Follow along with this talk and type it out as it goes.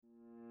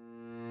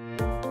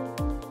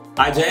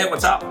Hi Jay,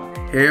 what's up?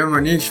 Hey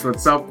Manish,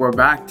 what's up? We're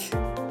back.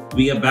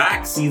 We are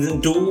back, season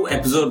 2,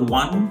 episode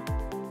 1.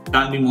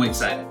 Can't be more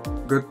excited.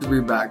 Good to be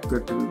back.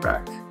 Good to be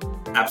back.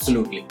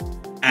 Absolutely.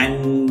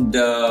 And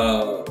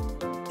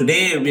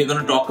today we're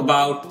going to talk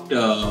about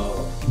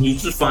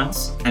mutual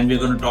funds, and we're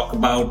going to talk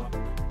about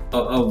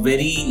a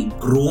very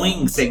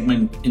growing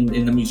segment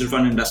in the mutual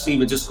fund industry,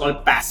 which is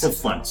called passive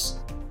funds.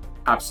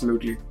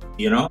 Absolutely.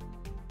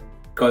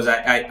 Because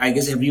I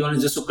guess everyone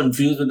is just so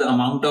confused with the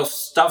amount of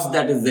stuff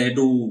that is there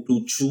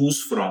to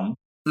choose from.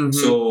 Mhm.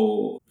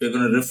 So we're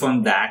going to riff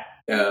on that.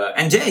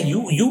 And Jay,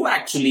 you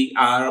actually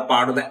are a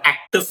part of the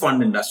active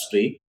fund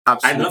industry.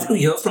 Absolutely. I'd love to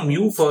hear from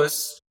you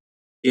first.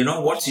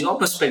 What's your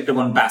perspective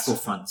on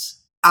passive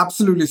funds?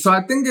 Absolutely. So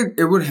I think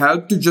it would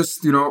help to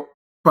just,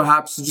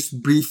 perhaps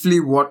just briefly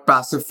what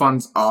passive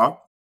funds are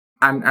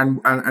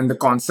and the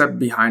concept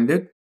behind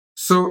it.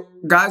 So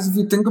guys, if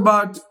you think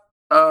about,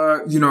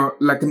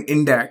 like an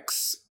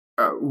index,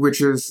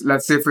 which is,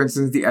 let's say, for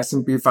instance, the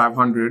S&P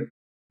 500.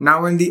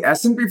 Now, in the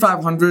S&P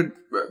 500,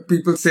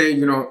 people say,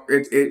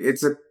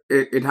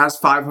 it has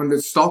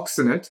 500 stocks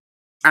in it,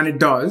 and it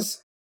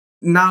does.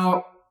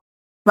 Now,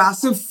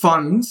 passive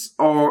funds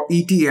or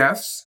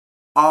ETFs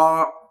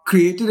are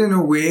created in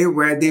a way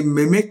where they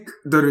mimic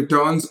the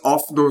returns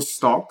of those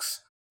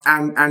stocks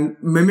and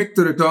mimic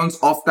the returns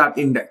of that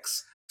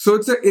index. So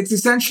it's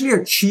essentially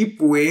a cheap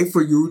way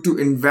for you to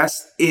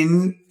invest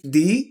in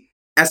the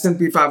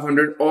S&P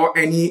 500 or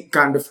any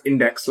kind of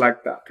index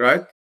like that,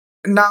 right?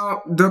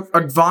 Now, the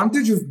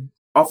advantage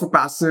of a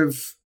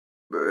passive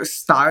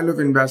style of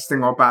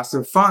investing or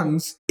passive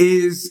funds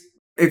is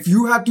if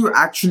you had to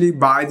actually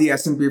buy the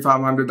S&P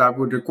 500, that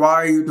would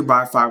require you to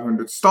buy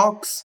 500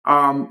 stocks,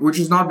 which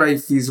is not very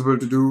feasible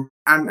to do.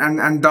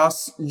 And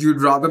thus,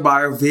 you'd rather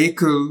buy a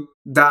vehicle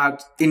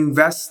that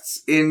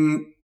invests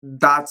in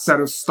that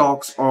set of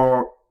stocks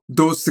or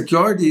those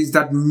securities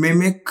that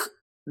mimic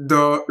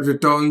the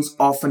returns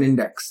of an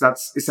index.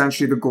 That's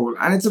essentially the goal.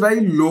 And it's a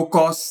very low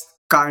cost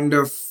kind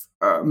of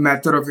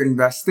method of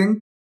investing.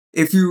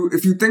 If you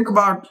think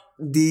about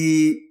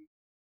the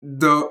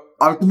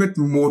ultimate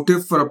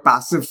motive for a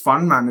passive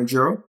fund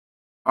manager,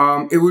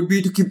 it would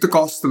be to keep the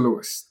cost the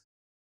lowest.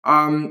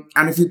 And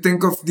if you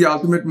think of the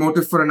ultimate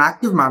motive for an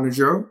active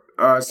manager,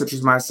 such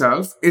as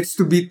myself, it's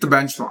to beat the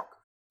benchmark.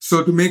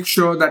 So to make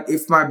sure that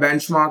if my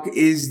benchmark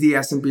is the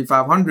S&P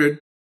 500,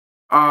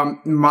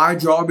 my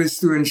job is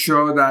to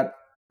ensure that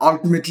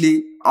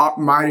ultimately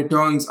my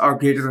returns are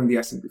greater than the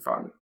S&P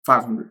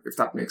 500, if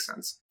that makes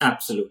sense.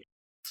 Absolutely.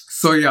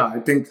 So yeah, I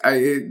think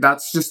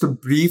that's just a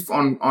brief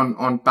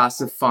on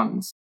passive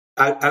funds.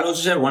 I'll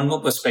also share one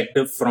more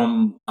perspective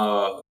from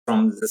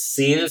the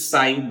sales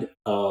side,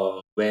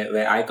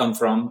 where I come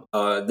from.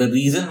 The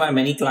reason why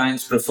many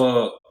clients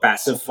prefer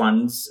passive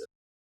funds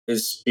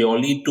is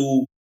purely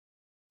to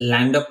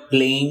land up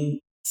playing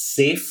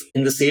safe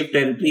in the safe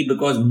territory,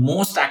 because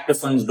most active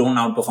funds don't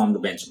outperform the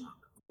benchmark.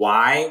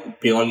 Why?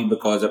 Purely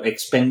because of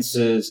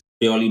expenses,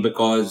 purely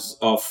because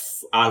of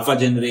alpha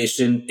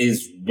generation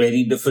is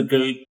very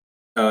difficult.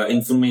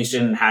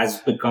 Information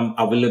has become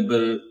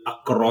available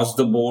across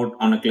the board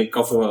on a click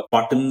of a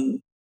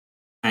button,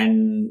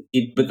 and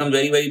it becomes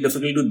very, very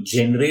difficult to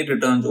generate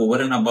returns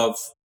over and above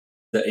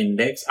the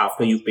index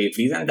after you pay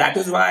fees. And that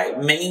is why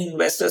many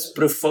investors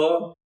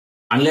prefer,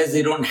 unless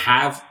they don't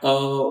have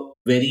a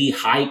very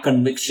high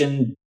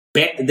conviction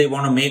bet they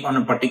want to make on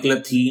a particular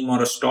theme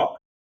or a stock,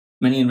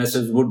 many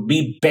investors would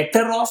be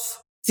better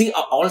off. See,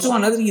 also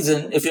another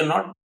reason, if you're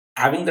not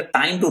having the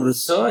time to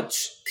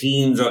research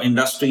themes or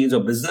industries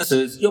or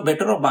businesses, you're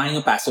better off buying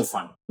a passive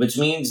fund, which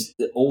means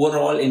the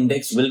overall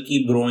index will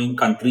keep growing,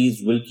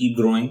 countries will keep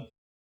growing,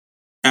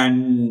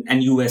 and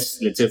US,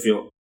 let's say if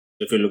you're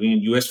looking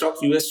at US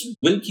stocks, US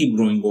will keep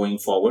growing going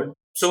forward.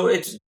 So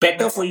it's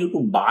better for you to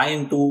buy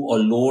into or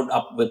load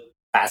up with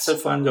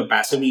passive funds or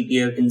passive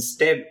ETF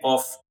instead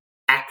of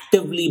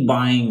actively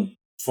buying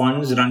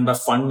funds run by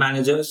fund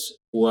managers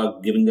who are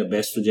giving their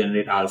best to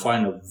generate alpha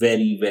in a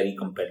very, very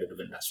competitive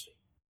industry.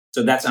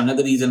 So that's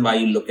another reason why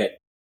you look at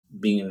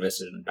being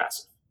invested in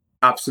passive.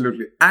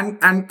 Absolutely.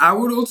 And I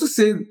would also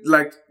say,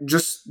 like,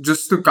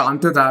 just to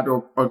counter that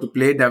or to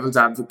play devil's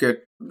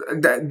advocate,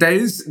 there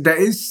is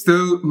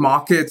still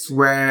markets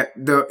where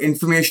the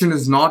information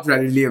is not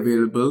readily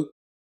available.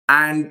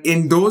 And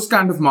in those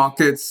kind of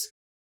markets,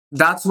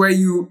 that's where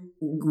you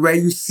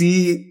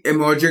see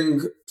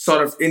emerging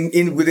sort of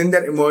in within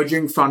that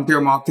emerging frontier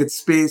market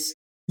space,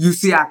 you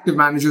see active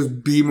managers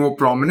be more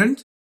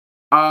prominent.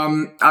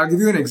 I'll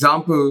give you an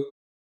example.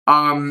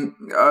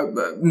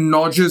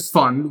 Norges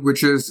Fund,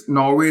 which is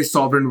Norway's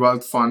sovereign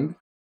wealth fund,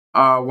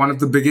 one of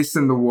the biggest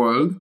in the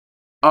world.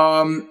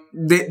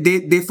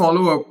 They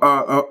follow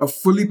a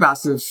fully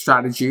passive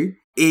strategy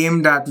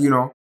aimed at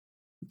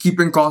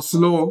keeping costs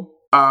low.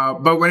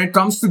 But when it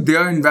comes to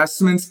their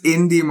investments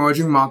in the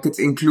emerging markets,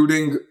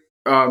 including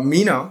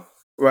MENA,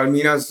 well,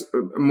 MENA's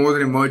more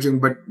than emerging,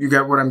 but you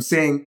get what I'm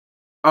saying.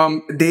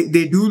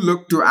 They do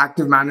look to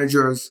active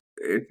managers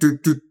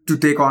to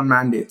take on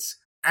mandates,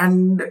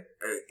 and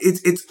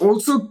it's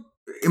also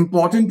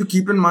important to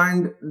keep in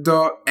mind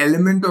the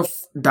element of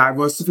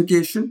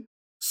diversification.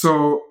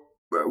 So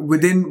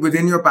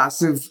within your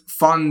passive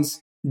funds,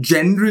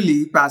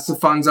 generally passive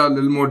funds are a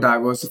little more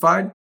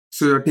diversified.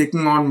 So you're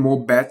taking on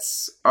more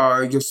bets,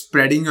 you're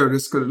spreading your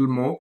risk a little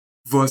more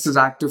versus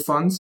active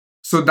funds.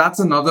 So that's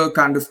another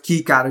kind of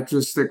key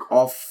characteristic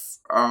of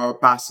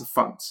passive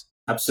funds.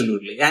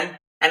 Absolutely.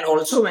 And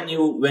also when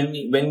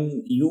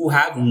you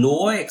have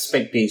lower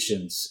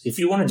expectations, if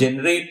you want to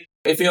generate,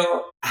 if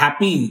you're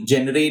happy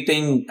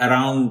generating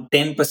around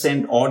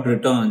 10% odd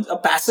returns, a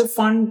passive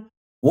fund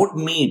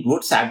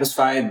would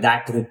satisfy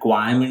that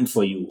requirement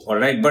for you. All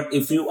right. But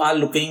if you are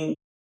looking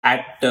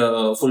at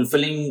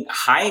fulfilling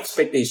high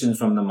expectations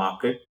from the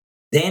market,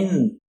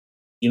 then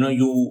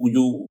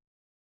you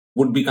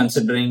would be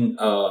considering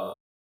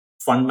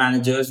fund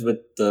managers with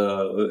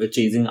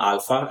chasing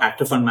alpha,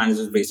 active fund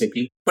managers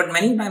basically. But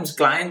many times,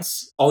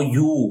 clients or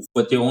you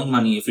with your own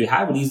money, if you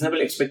have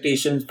reasonable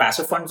expectations,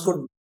 passive funds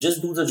could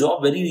just do the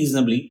job very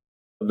reasonably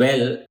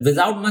well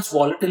without much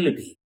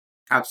volatility.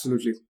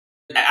 Absolutely.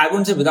 I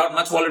wouldn't say without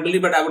much volatility,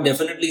 but I would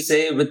definitely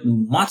say with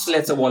much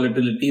lesser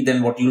volatility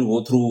than what you'll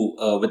go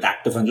through with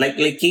active funds. Like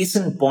case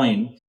in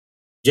point,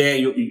 Jay,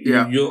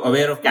 Yeah. you're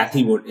aware of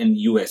Kathy Wood in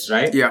US,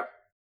 right? Yeah.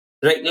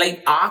 Right,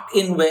 like ARK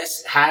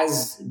Invest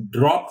has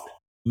dropped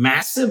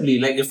massively.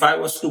 Like if I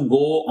was to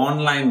go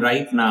online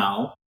right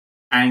now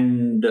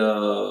and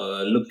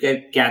look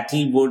at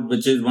Kathy Wood,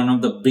 which is one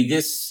of the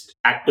biggest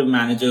active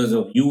managers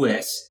of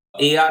US,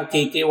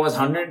 ARKK was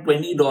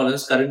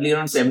 $120, currently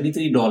around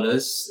 $73,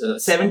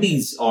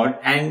 70s odd,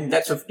 and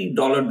that's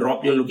 $50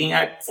 drop. You're looking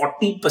at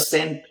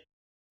 40%,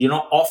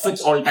 off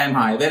its all-time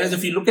high. Whereas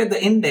if you look at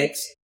the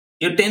index,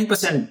 you're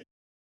 10%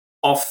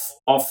 off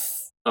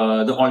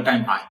the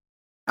all-time high.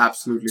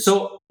 Absolutely.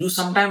 So you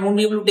sometimes won't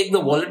be able to take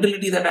the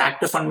volatility that an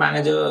active fund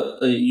manager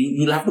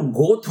you'll have to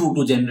go through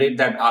to generate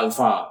that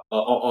alpha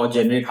or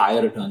generate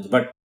higher returns.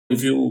 But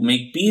if you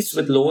make peace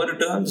with lower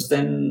returns,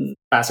 then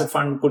passive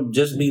fund could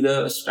just be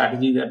the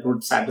strategy that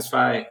would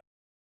satisfy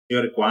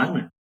your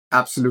requirement.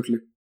 Absolutely.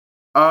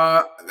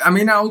 I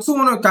mean, I also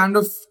want to kind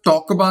of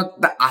talk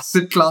about the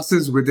asset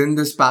classes within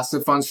this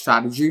passive fund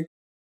strategy.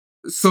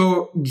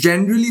 So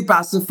generally,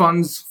 passive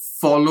funds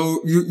follow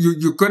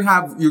you could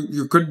have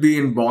you could be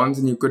in bonds,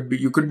 and you could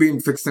be in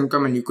fixed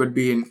income, and you could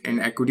be in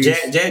equities.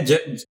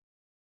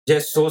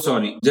 Just so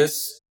sorry.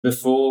 Just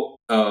before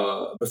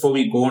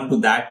we go on to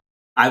that,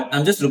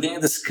 I'm just looking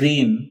at the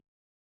screen.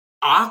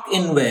 ARK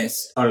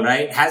Invest, all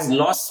right, has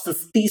lost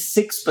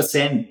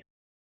 56%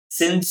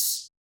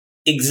 since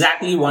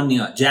exactly 1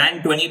 year.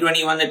 Jan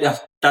 2021,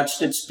 it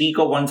touched its peak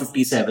of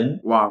 157.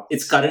 Wow.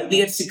 It's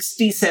currently at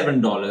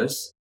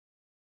 $67.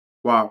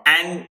 Wow.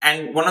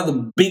 And one of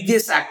the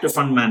biggest active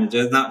fund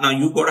managers. Now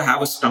you got to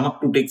have a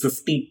stomach to take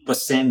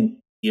 50%,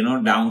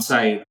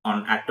 downside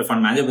on active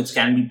fund manager, which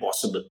can be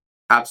possible.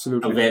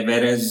 Absolutely.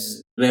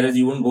 Whereas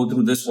you won't go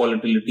through this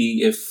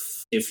volatility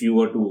if you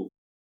were to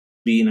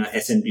be in a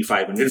S&P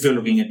 500 if you're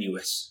looking at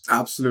US.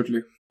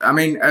 Absolutely. I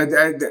mean,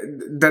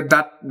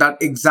 that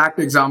exact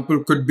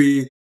example could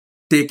be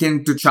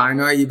taken to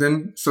China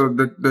even. So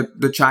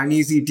the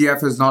Chinese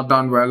ETF has not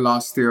done well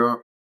last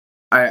year.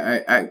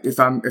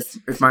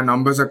 If my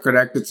numbers are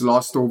correct, it's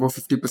lost over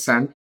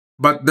 50%.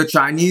 But the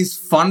Chinese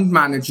fund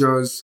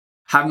managers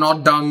have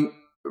not done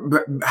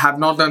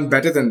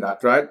better than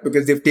that, right?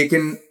 Because they've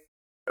taken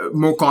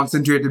more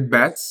concentrated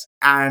bets,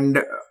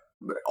 and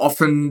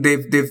often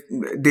they've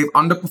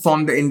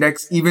underperformed the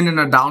index even in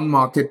a down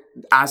market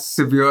as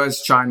severe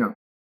as China.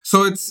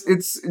 So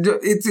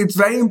it's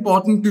very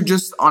important to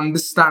just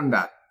understand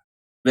that.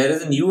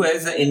 Whereas in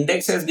US, the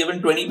index has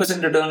given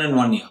 20% return in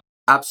 1 year.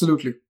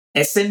 Absolutely.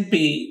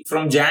 S&P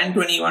from Jan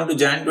 21 to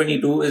Jan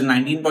 22 is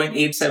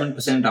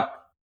 19.87%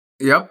 up.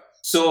 Yep.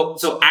 So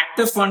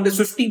active fund is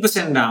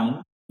 50%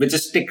 down, which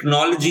is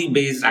technology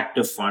based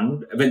active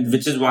fund,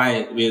 which is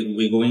why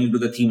we're going into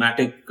the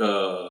thematic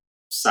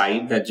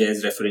side that Jay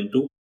is referring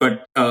to.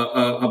 But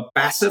a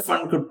passive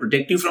fund could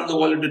protect you from the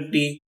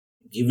volatility,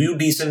 give you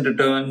decent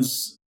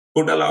returns,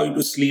 could allow you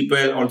to sleep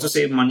well, also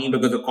save money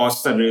because the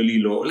costs are really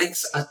low. Like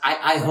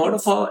I heard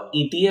of a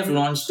ETF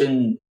launched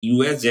in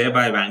US Jay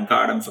by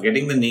Vanguard. I'm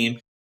forgetting the name.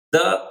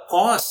 The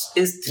cost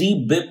is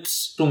 3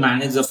 bips to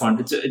manage the fund.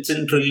 It's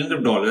in trillions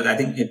of dollars. I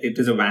think it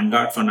is a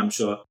Vanguard fund, I'm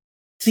sure.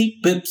 3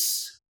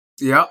 bips.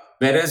 Yeah.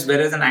 Whereas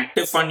an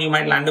active fund, you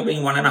might land up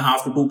paying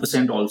 1.5% to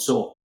 2%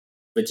 also,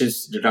 which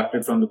is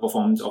deducted from the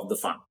performance of the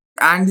fund.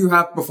 And you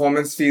have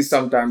performance fees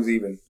sometimes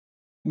even.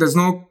 There's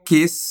no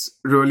case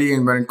really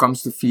in when it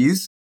comes to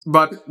fees,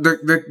 but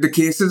the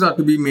cases are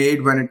to be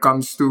made when it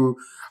comes to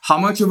how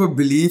much of a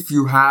belief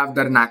you have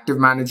that an active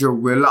manager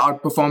will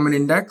outperform an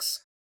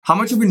index, how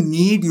much of a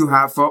need you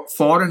have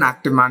for an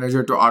active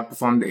manager to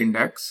outperform the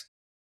index.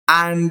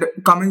 And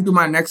coming to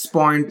my next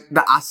point,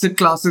 the asset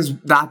classes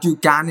that you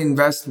can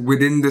invest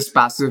within this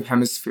passive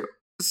hemisphere.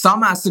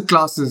 Some asset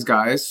classes,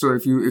 guys, so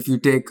if you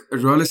take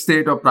real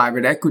estate or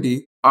private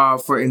equity,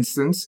 for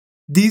instance,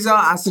 these are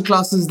asset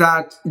classes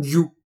that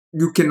you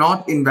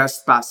cannot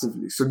invest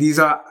passively. So these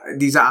are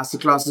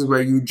asset classes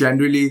where you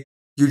generally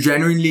You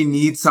genuinely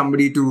need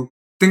somebody to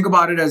think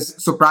about it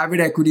as, so private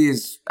equity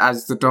is,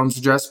 as the term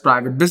suggests,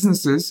 private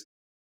businesses.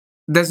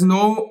 There's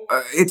no,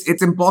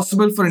 it's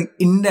impossible for an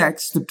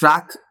index to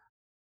track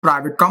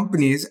private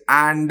companies,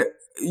 and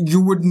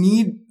you would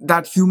need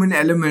that human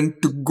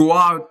element to go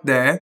out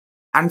there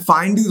and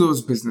find you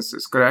those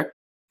businesses, correct?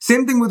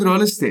 Same thing with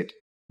real estate.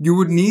 You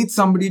would need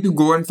somebody to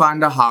go and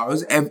find a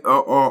house,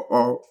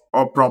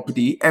 or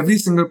property. Every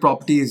single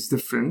property is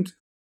different.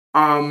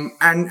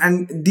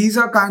 And these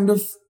are kind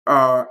of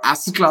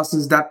asset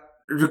classes that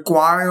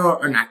require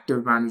an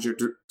active manager,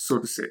 to so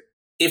to say.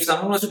 If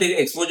someone wants to take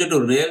exposure to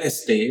real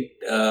estate,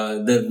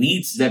 the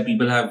REITs that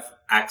people have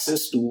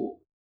access to,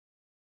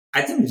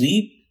 I think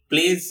REIT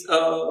plays.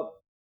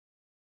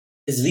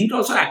 Is REIT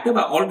also active?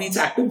 Are all REITs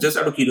active? Just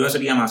out of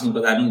curiosity, I'm asking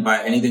because I don't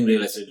buy anything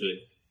real estate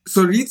related.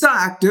 So REITs are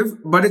active,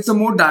 but it's a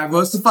more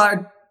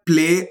diversified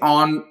play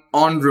on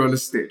real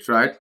estate,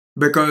 right?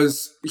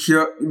 Because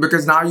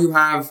now you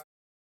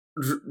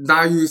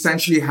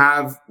essentially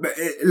have,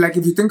 like,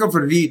 if you think of a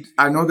REIT,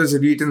 I know there's a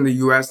REIT in the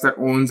US that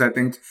owns, I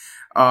think,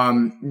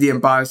 the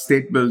Empire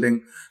State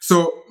Building.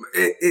 So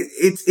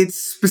it's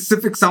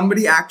specific.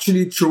 Somebody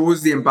actually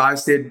chose the Empire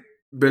State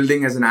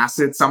Building as an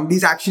asset.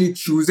 Somebody's actually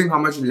choosing how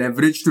much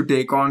leverage to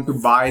take on to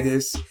buy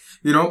this.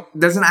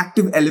 There's an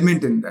active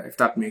element in there, if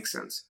that makes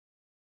sense.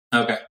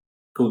 Okay,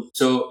 cool.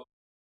 So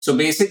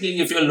basically,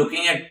 if you're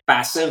looking at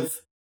passive,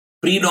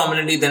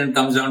 predominantly, then it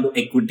comes down to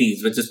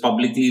equities, which is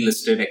publicly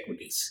listed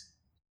equities.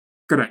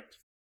 Correct.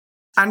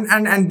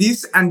 And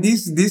these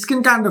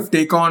can kind of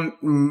take on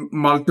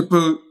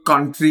multiple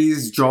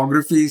countries,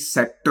 geographies,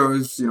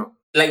 sectors.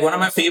 Like one of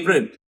my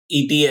favorite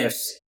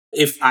ETFs,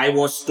 if I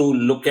was to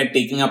look at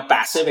taking a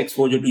passive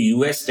exposure to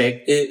US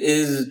tech,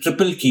 is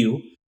Triple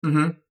Q,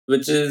 Mm-hmm.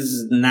 which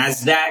is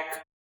Nasdaq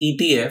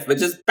ETF,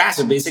 which is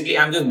passive. Basically,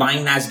 I'm just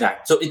buying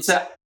Nasdaq. So it's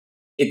a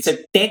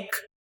tech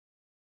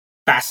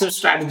passive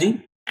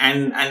strategy,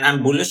 and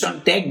I'm bullish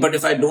on tech. But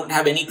if I don't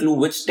have any clue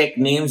which tech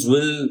names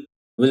will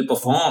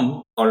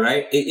perform, all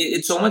right,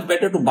 it's so much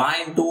better to buy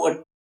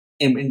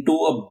into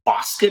a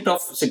basket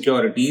of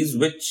securities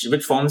which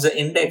forms the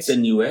index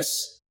in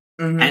US.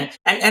 Mm-hmm.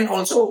 And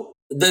also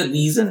the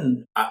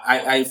reason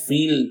I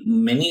feel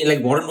many,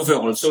 like Warren Buffett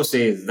also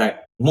says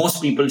that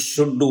most people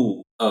should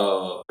do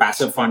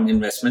passive fund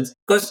investments,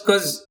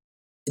 because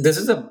this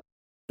is a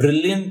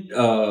brilliant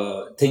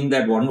thing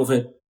that Warren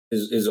Buffett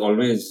is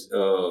always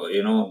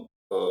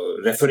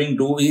referring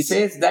to. He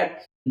says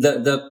that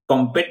the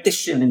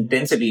competition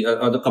intensity,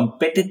 or the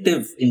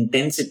competitive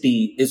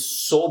intensity, is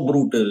so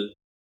brutal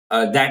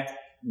that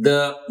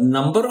the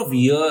number of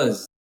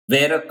years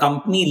where a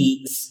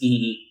company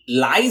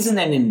lies in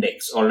an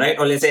index, all right,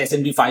 or let's say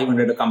S&P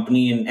 500, a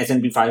company in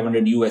S&P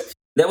 500 US.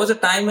 There was a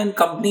time when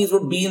companies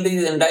would be in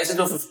these indices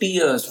for 50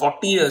 years,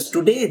 40 years.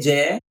 Today,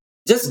 Jay,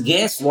 just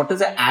guess what is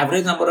the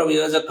average number of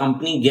years a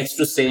company gets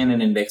to stay in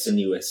an index in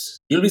US.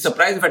 You'll be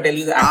surprised if I tell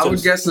you the I actual.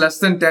 would guess less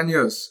than 10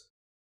 years.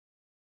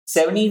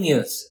 17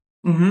 years.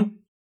 Mm-hmm.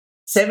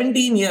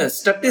 17 years.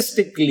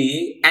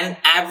 Statistically, an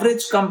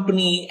average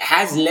company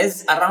has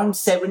less around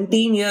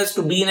 17 years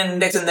to be in an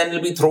index, and then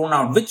it'll be thrown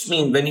out. Which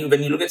means when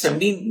you look at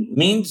 17,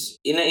 means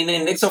in an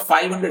index of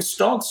 500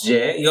 stocks,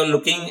 Jay, you're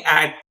looking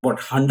at what,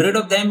 100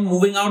 of them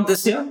moving out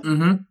this year?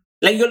 Mm-hmm.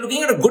 Like, you're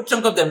looking at a good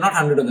chunk of them, not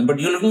 100 of them, but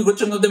you're looking at a good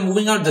chunk of them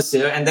moving out this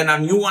year, and then a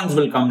new ones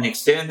will come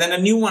next year, and then a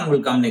new one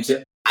will come next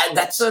year.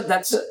 That's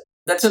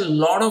a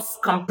lot of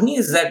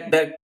companies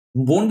that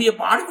won't be a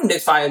part of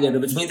index 5 later,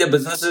 which means their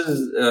business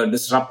is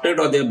disrupted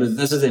or their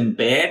business is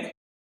impaired.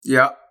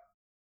 Yeah.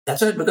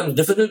 That's why it becomes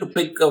difficult to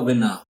pick a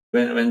winner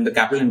when the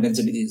capital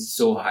intensity is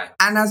so high.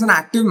 And as an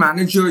active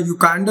manager, you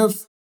kind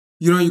of,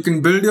 you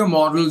can build your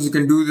models, you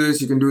can do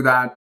this, you can do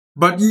that,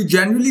 but you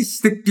generally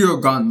stick to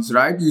your guns,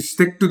 right? You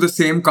stick to the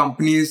same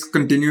companies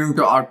continuing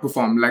to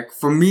outperform. Like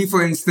for me,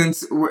 for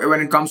instance,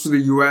 when it comes to the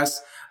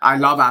US, I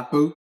love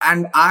Apple.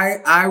 And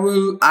I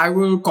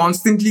will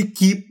constantly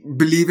keep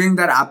believing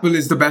that Apple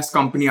is the best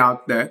company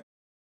out there.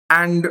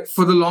 And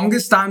for the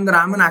longest time that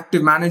I'm an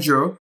active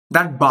manager,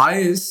 that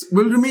bias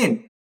will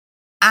remain.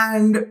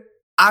 And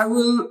I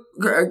will,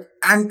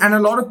 and a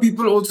lot of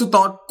people also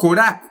thought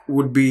Kodak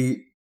would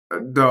be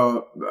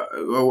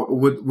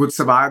would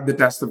survive the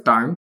test of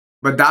time,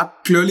 but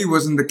that clearly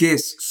wasn't the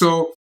case.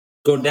 So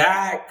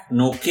Kodak,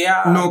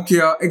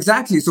 Nokia,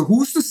 exactly. So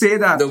who's to say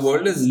that the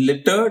world is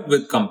littered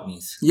with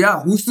companies?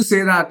 Yeah, who's to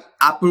say that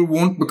Apple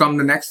won't become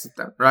the next of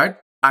them, right?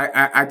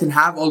 I can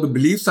have all the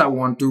beliefs I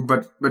want to,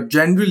 but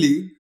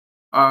generally,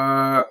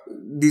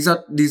 these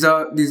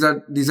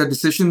are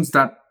decisions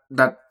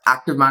that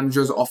active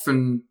managers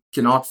often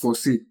cannot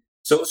foresee.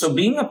 So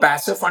being a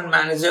passive fund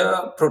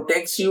manager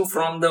protects you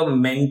from the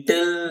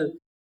mental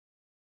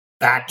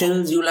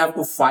battles you'll have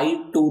to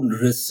fight to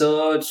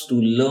research, to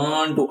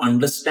learn, to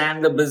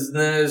understand the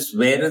business.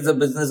 Where is the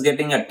business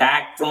getting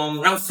attacked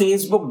from? Now,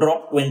 Facebook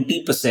dropped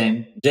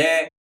 20%.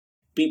 There,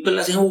 people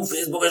are saying, oh,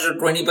 Facebook has dropped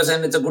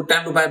 20%. It's a good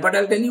time to buy. But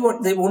I'll tell you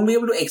what, they won't be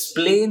able to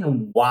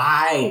explain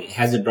why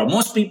has it dropped.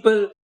 Most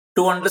people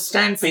to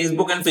understand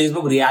Facebook and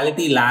Facebook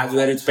Reality Labs,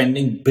 where it's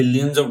spending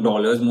billions of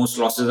dollars, most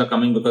losses are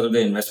coming because of the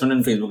investment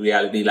in Facebook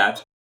Reality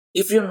Labs.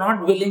 If you're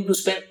not willing to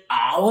spend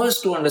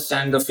hours to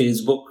understand the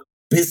Facebook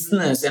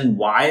business and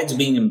why it's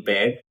being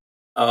impaired,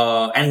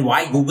 and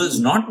why Google's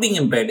not being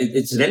impaired,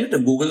 it's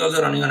relative. Google's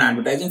also running on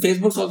advertising,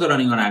 Facebook's also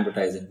running on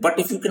advertising. But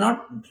if you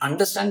cannot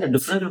understand the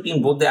difference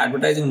between both the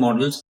advertising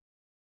models,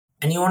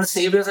 and you want to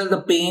save yourself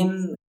the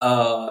pain,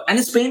 and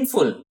it's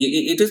painful.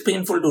 It is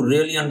painful to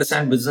really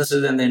understand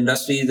businesses and the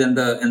industries and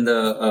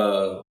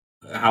the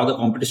how the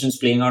competition is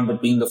playing out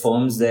between the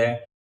firms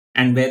there,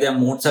 and where their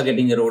moats are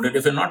getting eroded.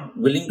 If you're not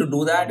willing to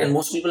do that, and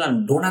most people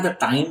don't have the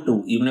time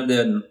to, even if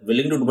they're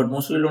willing to do, but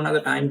most people don't have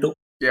the time to,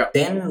 Yeah.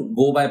 then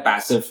go by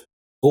passive.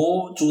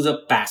 Go choose a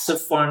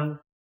passive fund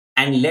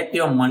and let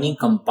your money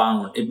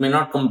compound. It may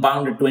not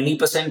compound at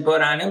 20% per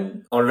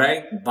annum, all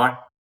right, but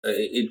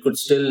it could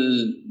still,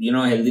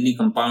 healthily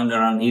compound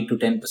around 8 to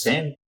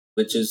 10%,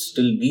 which is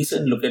still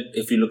decent.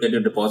 If you look at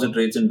your deposit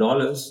rates in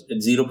dollars, at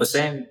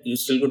 0%, you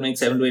still could make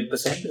 7 to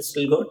 8%. It's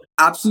still good.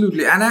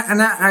 Absolutely. And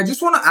I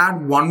just want to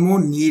add one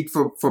more need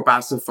for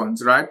passive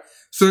funds, right?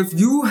 So if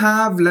you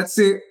have, let's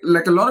say,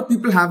 like a lot of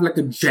people have like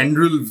a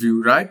general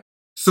view, right?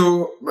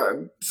 So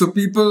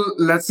people,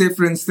 let's say,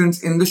 for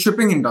instance, in the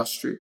shipping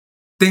industry,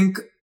 think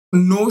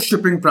no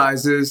shipping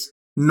prices,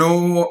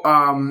 no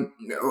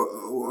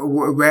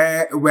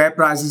where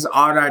prices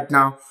are right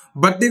now,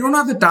 but they don't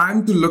have the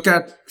time to look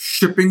at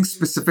shipping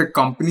specific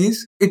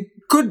companies. It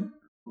could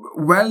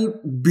well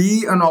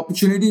be an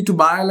opportunity to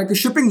buy like a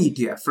shipping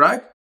ETF,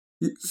 right?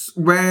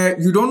 Where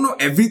you don't know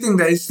everything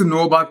there is to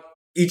know about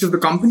each of the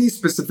companies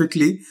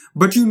specifically,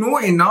 but you know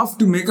enough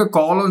to make a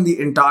call on the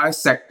entire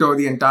sector,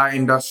 the entire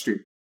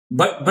industry.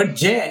 But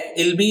Jay,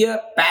 it'll be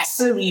a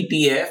passive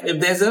ETF if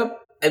there's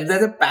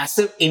a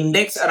passive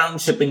index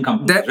around shipping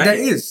companies, There,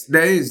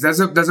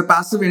 right? there's a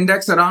passive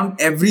index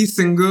around every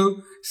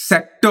single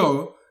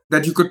sector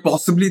that you could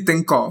possibly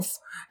think of.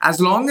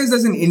 As long as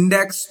there's an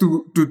index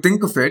to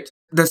think of it,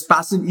 there's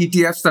passive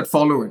ETFs that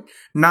follow it.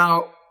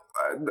 Now,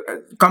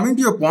 coming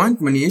to your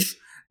point, Manish,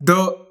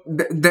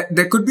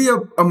 there could be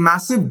a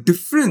massive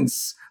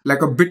difference,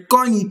 like a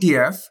Bitcoin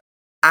ETF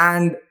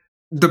and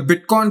the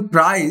Bitcoin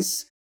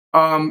price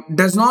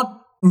does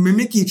not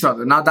mimic each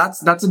other. Now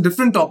that's a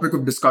different topic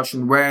of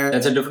discussion where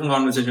That's a different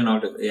conversation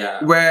out of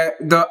yeah. where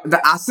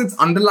the assets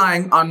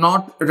underlying are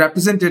not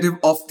representative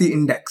of the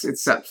index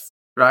itself,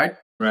 right?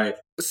 Right.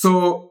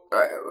 So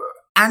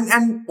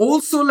and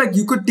also like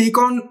you could take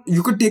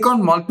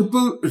on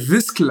multiple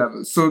risk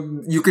levels.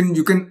 So you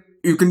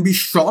can be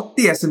short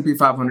the S&P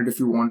 500 if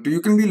you want to. You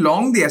can be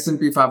long the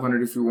S&P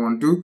 500 if you want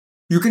to.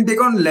 You can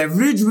take on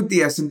leverage with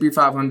the S&P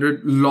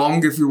 500,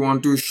 long if you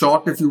want to,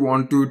 short if you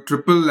want to,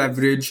 triple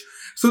leverage.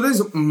 So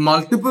there's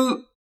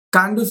multiple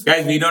kind of.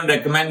 Guys, we don't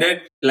recommend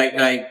it. Like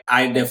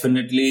I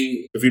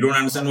definitely, if you don't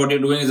understand what you're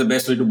doing, is the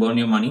best way to burn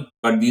your money.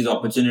 But these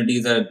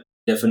opportunities are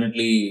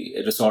definitely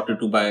resorted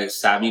to by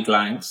savvy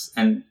clients,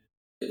 and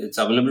it's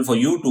available for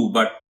you too.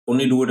 But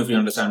only do it if you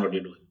understand what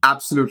you're doing.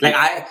 Absolutely.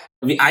 Like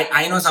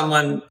I know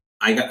someone.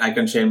 I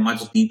can share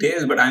much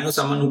details, but I know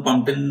someone who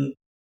pumped in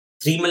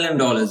 $3 million,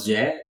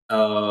 Jay,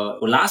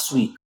 last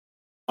week.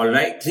 All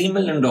right, $3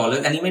 million,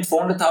 and he made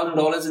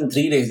 $400,000 in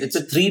 3 days. It's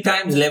a 3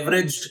 times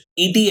leveraged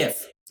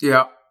ETF.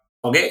 Yeah.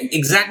 Okay,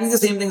 exactly the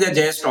same thing that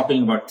Jay is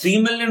talking about.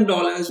 $3 million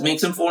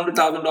makes him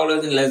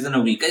 $400,000 in less than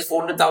a week. Guys,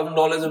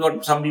 $400,000 is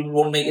what some people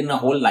won't make in a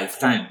whole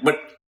lifetime. But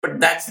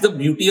that's the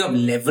beauty of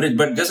leverage.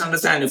 But just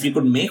understand, if he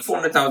could make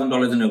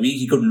 $400,000 in a week,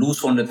 he could lose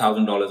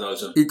 $400,000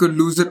 also. He could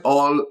lose it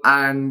all,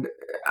 and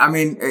I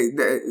mean,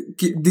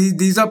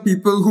 these are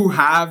people who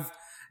have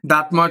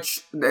that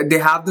much. They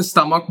have the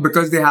stomach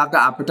because they have the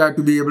appetite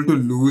to be able to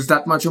lose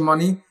that much of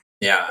money.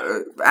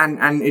 Yeah,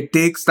 and it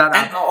takes that.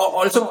 And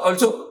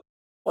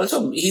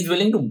also, he's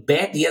willing to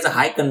bet. He has a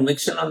high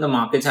conviction on the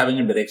markets having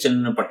a direction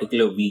in a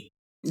particular week.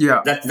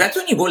 Yeah. That's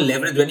when you go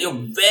leverage, when you're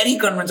very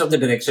convinced of the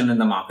direction in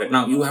the market.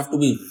 Now, you have to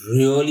be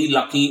really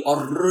lucky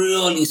or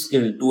really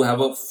skilled to have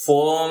a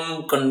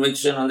firm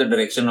conviction on the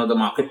direction of the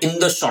market in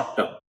the short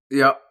term.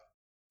 Yeah.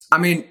 I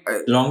mean,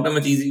 long term,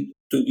 it's easy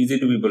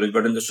to be bullish,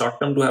 but in the short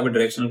term, to have a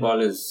directional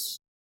call is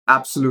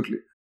absolutely.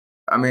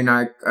 I mean,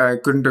 I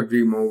couldn't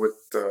agree more with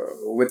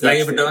like,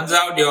 if it turns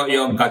out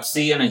you're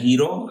gutsy and a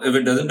hero, if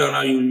it doesn't turn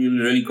out,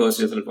 you'll really curse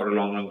yourself for a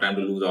long time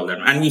to lose all that.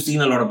 And we've seen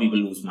a lot of people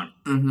lose money.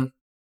 Mm-hmm.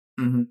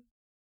 Mm-hmm.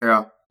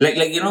 Yeah. Like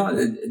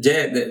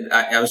Jay,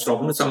 I was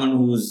talking to someone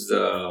who's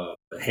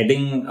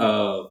heading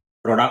a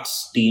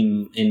products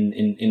team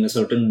in a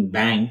certain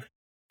bank,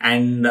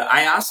 and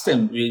I asked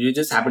him. We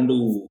just happened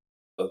to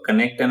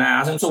connect, and I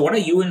asked him, so what are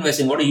you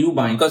investing? What are you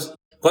buying? Because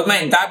my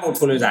entire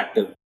portfolio is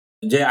active.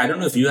 Jay, I don't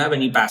know if you have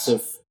any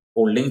passive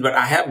holdings, but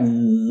I have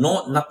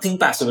nothing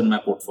passive in my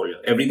portfolio.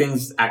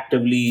 Everything's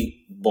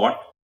actively bought.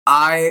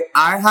 I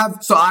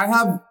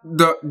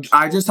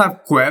just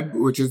have Queb,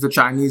 which is the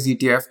Chinese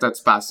ETF that's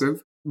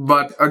passive.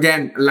 But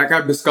again, like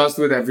I've discussed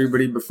with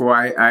everybody before,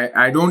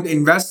 I don't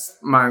invest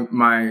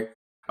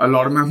a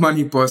lot of my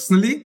money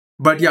personally.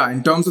 But yeah,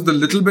 in terms of the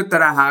little bit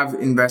that I have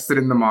invested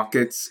in the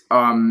markets,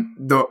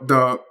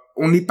 the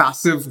only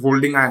passive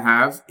holding I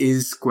have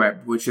is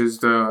Queb, which is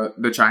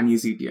the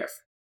Chinese ETF.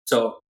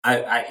 So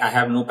I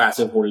have no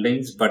passive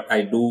holdings, but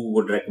I do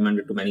would recommend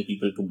it to many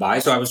people to buy.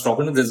 So I was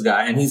talking to this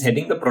guy, and he's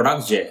heading the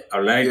products Jay,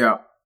 all right? Yeah.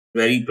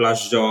 Very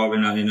plush job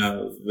in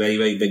a very,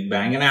 very big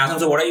bank. And I asked him,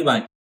 so what are you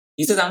buying?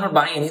 He says, I'm not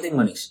buying anything,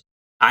 Manish.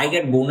 I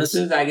get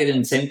bonuses, I get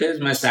incentives,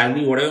 my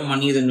salary, whatever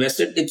money is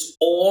invested, it's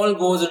all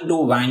goes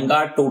into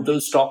Vanguard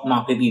Total Stock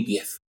Market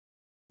ETF,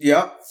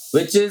 Yeah.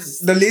 which is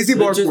The lazy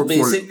boy which is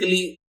portfolio.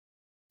 basically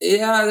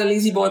the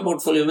lazy boy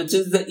portfolio, which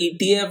is the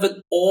ETF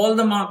with all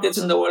the markets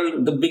in the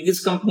world, the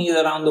biggest companies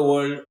around the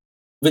world,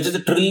 which is a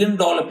 $1 trillion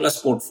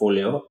plus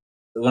portfolio,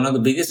 one of the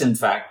biggest, in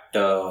fact,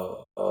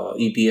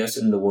 ETFs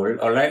in the world.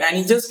 All right, and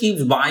he just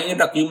keeps buying it,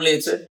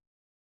 accumulates it,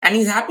 and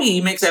he's happy.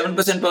 He makes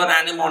 7% per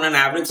annum on an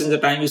average since the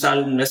time he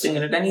started investing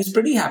in it, and he's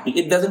pretty happy.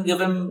 It doesn't give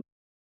him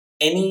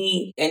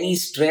any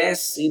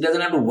stress. He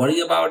doesn't have to worry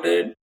about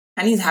it,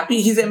 and he's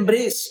happy. He's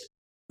embraced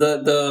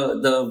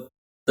the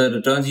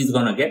returns he's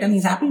gonna get, and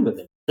he's happy with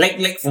it.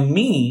 Like for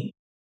me,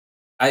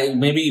 I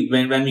maybe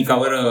when we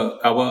cover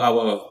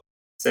our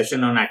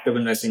session on active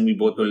investing, we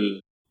both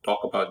will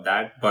talk about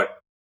that. But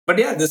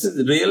yeah, this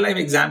is real life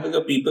examples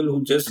of people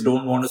who just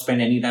don't want to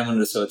spend any time on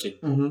researching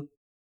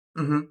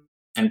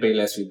and pay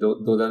less fee.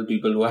 Those are the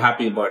people who are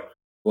happy about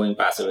going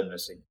passive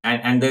investing.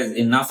 And there's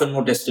enough and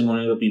more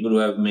testimonials of people who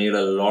have made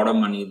a lot of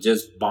money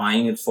just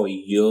buying it for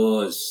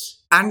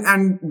years.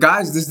 And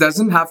guys, this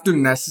doesn't have to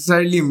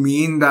necessarily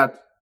mean that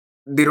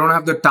they don't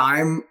have the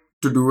time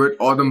to do it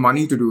or the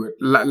money to do it.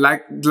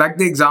 Like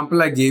the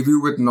example I gave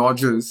you with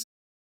Nodges.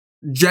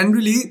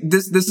 Generally,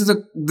 this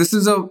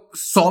is a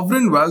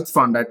sovereign wealth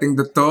fund. I think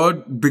the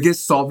third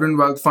biggest sovereign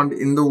wealth fund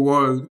in the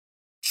world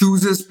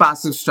chooses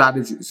passive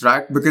strategies,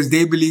 right? Because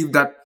they believe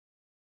that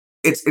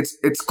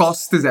it's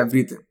cost is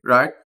everything,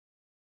 right?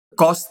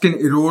 Cost can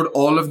erode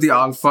all of the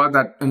alpha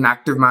that an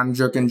active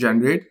manager can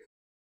generate.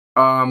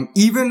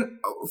 Even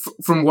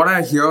from what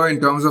I hear in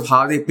terms of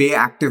how they pay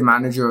active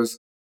managers,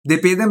 they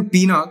pay them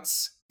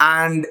peanuts,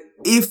 and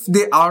if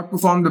they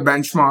outperform the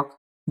benchmark,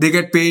 they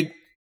get paid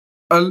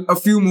a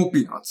few more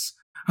peanuts.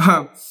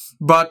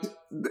 But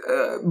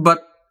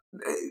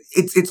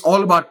it's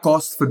all about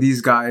cost for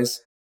these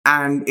guys,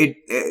 and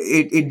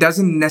it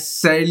doesn't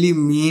necessarily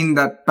mean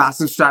that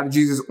passive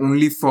strategies is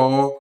only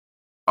for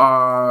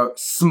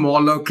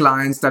smaller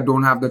clients that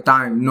don't have the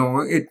time.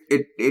 No,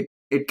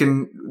 it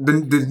can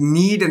the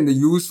need and the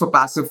use for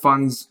passive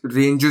funds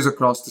ranges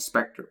across the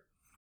spectrum.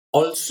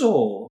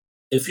 Also,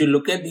 if you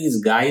look at these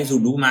guys who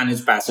do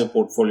manage passive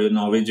portfolio,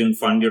 Norwegian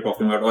fund you're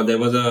talking about, or there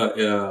was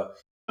a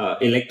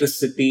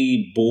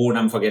electricity board,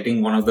 I'm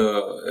forgetting, one of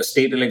the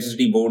state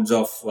electricity boards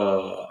of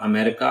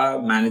America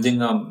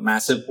managing a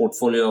massive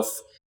portfolio of,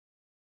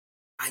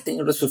 I think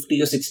it was 50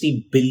 or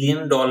 60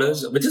 billion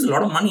dollars, which is a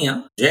lot of money,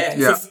 huh? Yeah,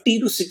 Yeah. 50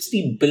 to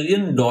 60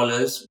 billion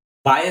dollars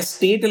by a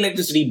state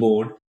electricity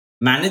board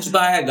managed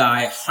by a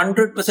guy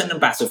 100% in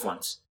passive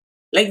funds.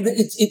 Like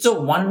it's a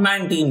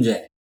one-man team,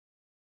 Jay.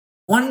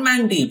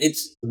 One-man team.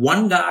 It's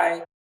one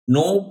guy,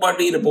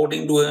 nobody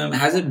reporting to him,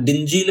 has a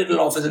dingy little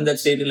office in that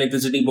state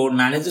electricity board,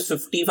 manages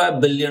 $55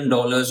 billion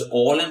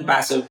all in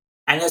passive,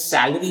 and his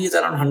salary is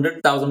around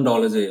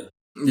 $100,000 a year.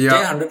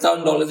 Yeah.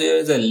 $100,000 a year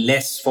is a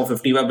less for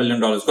 $55 billion.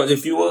 Because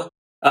if you were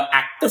an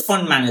active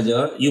fund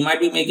manager, you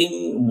might be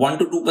making 1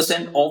 to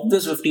 2% of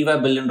this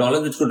 $55 billion,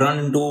 which could run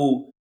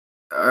into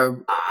A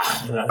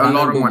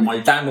lot of money.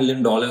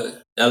 multi-million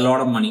dollar, a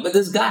lot of money. But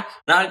this guy,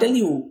 now I'll tell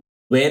you,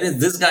 where is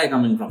this guy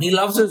coming from? He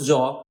loves his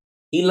job.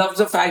 He loves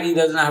the fact he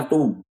doesn't have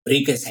to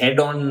break his head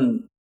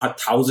on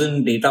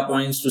 1,000 data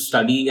points to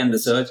study and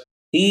research.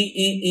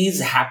 He's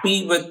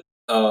happy with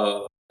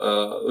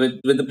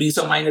the peace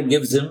of mind it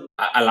gives him,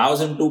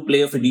 allows him to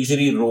play a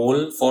fiduciary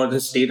role for the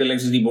state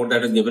electricity board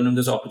that has given him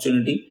this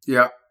opportunity.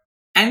 Yeah.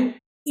 And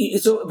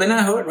so when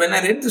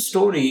I read the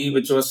story,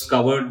 which was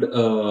covered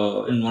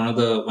in one of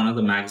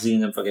the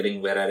magazines, I'm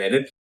forgetting where I read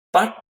it,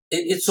 but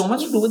it's so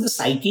much to do with the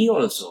psyche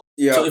also.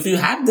 Yeah. So if you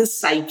have this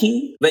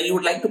psyche where you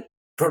would like to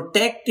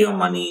protect your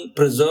money,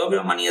 preserve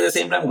your money, at the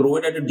same time grow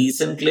it at a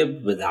decent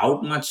clip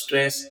without much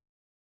stress,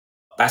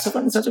 passive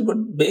fund is such a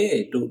good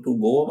way to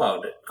go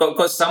about it.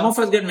 Because some of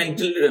us get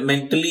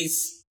mentally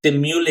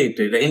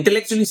stimulated,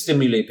 intellectually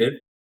stimulated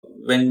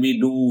when we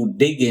do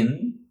dig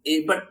in,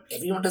 but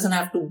everyone doesn't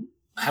have to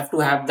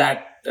have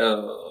that,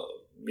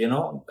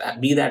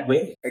 be that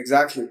way.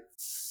 Exactly.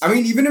 I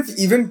mean,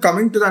 even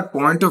coming to that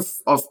point of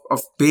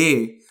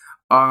pay,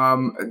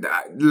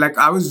 like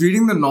I was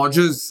reading the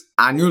Nodges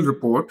annual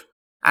report,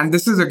 and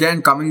this is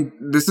again coming.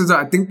 This is,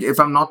 I think, if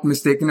I'm not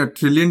mistaken, $1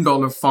 trillion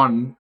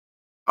fund.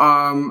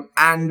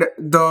 And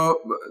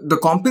the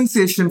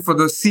compensation for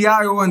the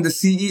CIO and the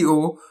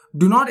CEO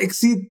do not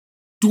exceed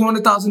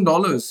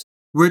 $200,000,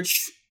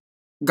 which,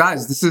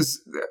 guys, this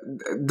is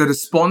the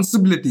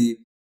responsibility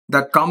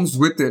that comes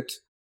with it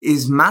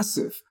is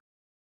massive.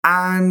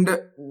 And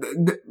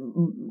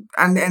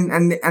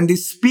they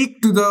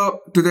speak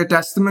to their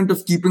testament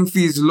of keeping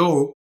fees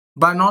low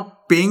by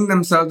not paying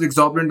themselves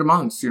exorbitant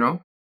amounts,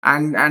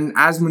 and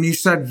as Manish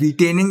said,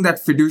 retaining that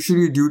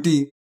fiduciary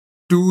duty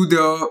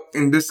to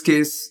in this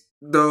case,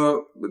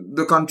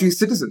 the country's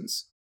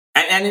citizens.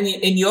 And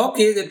in your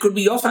case, it could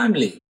be your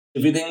family.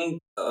 If you think,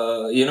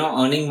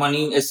 earning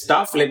money is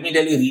tough, let me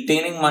tell you,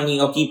 retaining money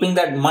or keeping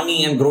that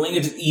money and growing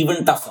it is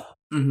even tougher.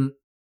 Mm-hmm.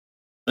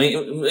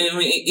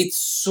 It's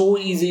so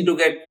easy to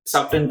get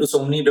sucked into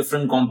so many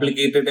different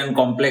complicated and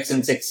complex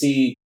and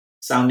sexy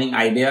sounding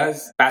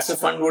ideas. Passive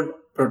fund would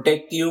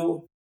protect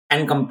you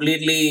and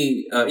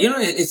completely,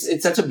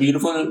 it's such a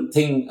beautiful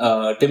thing.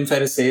 Tim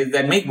Ferriss says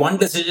that make one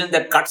decision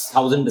that cuts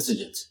 1,000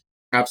 decisions.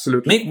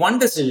 Absolutely. Make one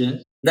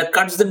decision that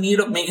cuts the need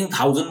of making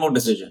 1,000 more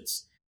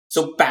decisions.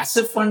 So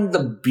passive fund,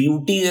 the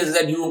beauty is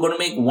that you're going to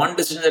make one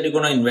decision that you're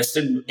going to invest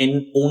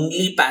in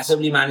only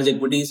passively managed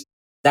equities.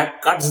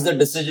 That cuts the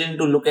decision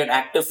to look at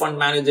active fund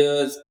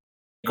managers,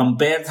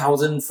 compare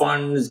 1,000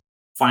 funds,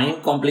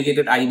 find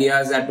complicated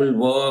ideas that will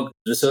work,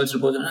 research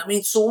reports.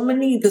 So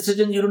many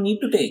decisions you don't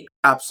need to take.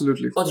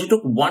 Absolutely. Because you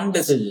took one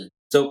decision.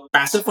 So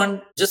passive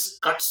fund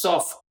just cuts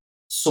off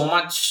so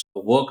much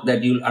work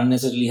that you'll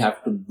unnecessarily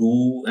have to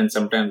do and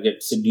sometimes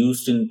get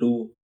seduced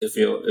into if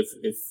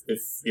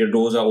your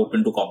doors are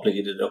open to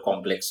complicated or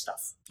complex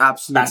stuff.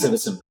 Absolutely. Passive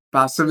is simple.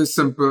 Passive is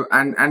simple.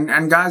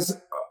 And guys,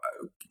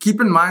 keep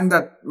in mind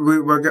that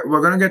we're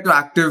going to get to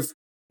active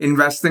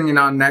investing in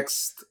our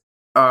next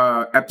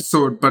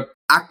episode, but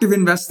active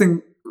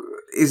investing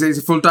is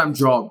a full-time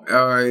job.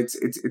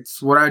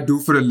 It's what I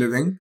do for a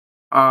living.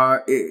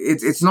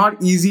 It's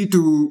not easy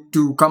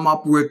to come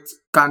up with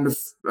kind of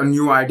a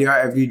new idea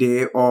every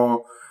day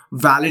or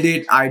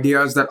validate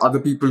ideas that other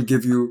people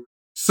give you.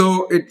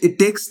 So it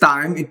takes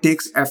time, it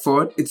takes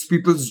effort, it's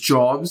people's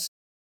jobs.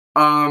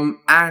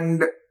 And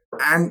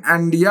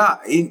yeah,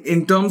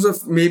 in terms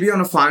of maybe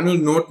on a final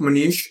note,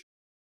 Manish,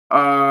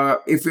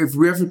 if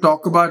we have to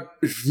talk about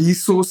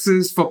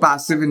resources for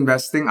passive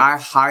investing, I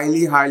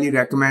highly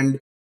recommend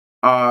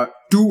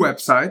two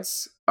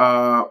websites.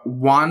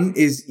 One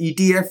is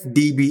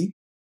ETFDB,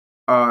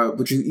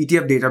 which is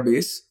ETF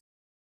database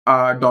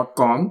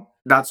 .com.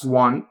 That's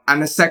one.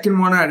 And the second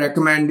one I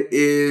recommend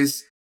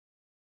is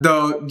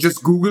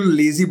just Google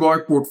Lazy Boy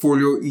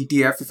Portfolio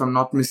ETF, if I'm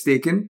not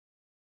mistaken.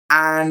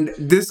 And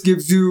this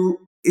gives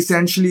you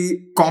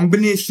essentially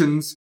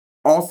combinations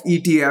of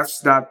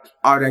ETFs that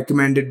are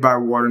recommended by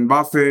Warren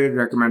Buffett,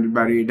 recommended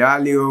by Ray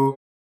Dalio,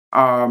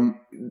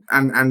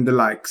 and the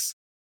likes.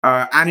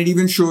 And it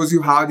even shows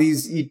you how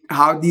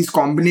these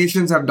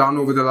combinations have done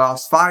over the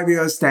last 5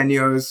 years, 10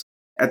 years,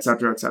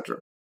 etc., etc.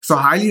 So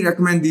highly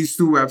recommend these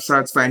two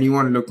websites for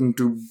anyone looking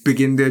to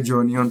begin their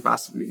journey on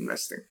passively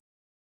investing.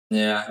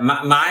 Yeah,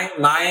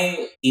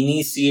 my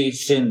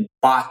initiation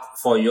path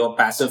for your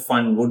passive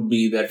fund would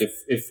be that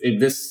if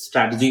this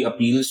strategy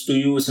appeals to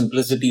you,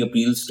 simplicity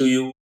appeals to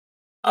you,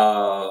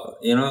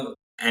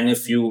 and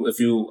if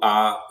you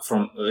are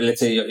from, let's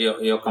say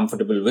you're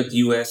comfortable with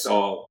US,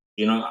 or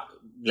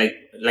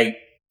like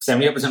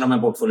 70% of my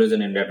portfolio is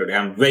in India today.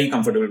 I'm very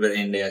comfortable with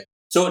India.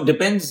 So it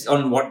depends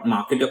on what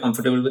market you're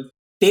comfortable with.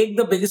 Take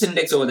the biggest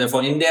index over there.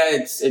 For India,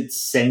 it's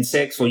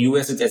Sensex. For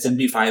US, it's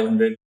S&P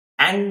 500.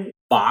 And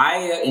buy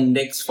an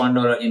index fund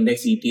or an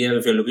index ETF.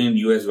 If you're looking at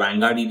US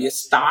Vanguard ETF,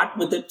 start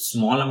with it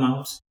small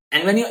amounts.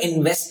 And when you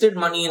invested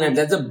money in it,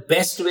 that's the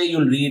best way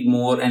you'll read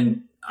more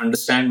and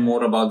understand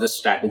more about the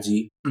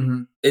strategy.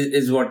 Mm-hmm.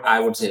 Is what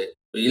I would say.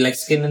 Like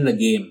skin in the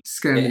game.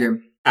 Skin in the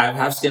game.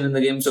 Have skin in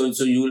the game. So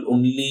you will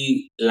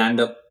only land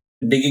up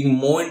digging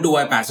more into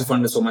why passive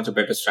fund is so much a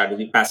better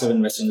strategy. Passive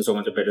investing is so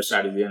much a better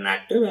strategy than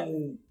active,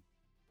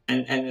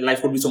 and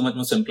life would be so much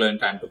more simpler in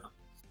time to come.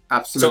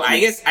 Absolutely.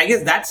 So I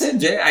guess that's it,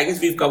 Jay. I guess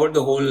we've covered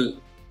the whole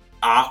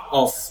arc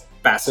of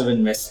passive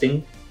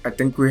investing. I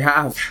think we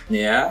have.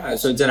 Yeah.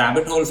 So it's a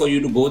rabbit hole for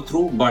you to go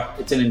through, but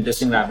it's an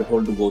interesting rabbit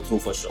hole to go through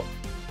for sure.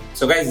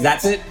 So guys,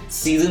 that's it.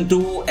 Season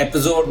 2,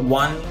 episode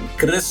 1,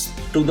 crisp,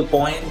 to the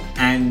point,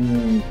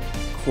 and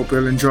hope you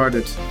all enjoyed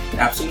it.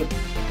 Absolutely.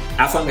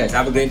 Have fun, guys.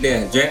 Have a great day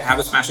ahead. Jay, have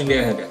a smashing day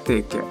ahead.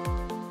 Take care.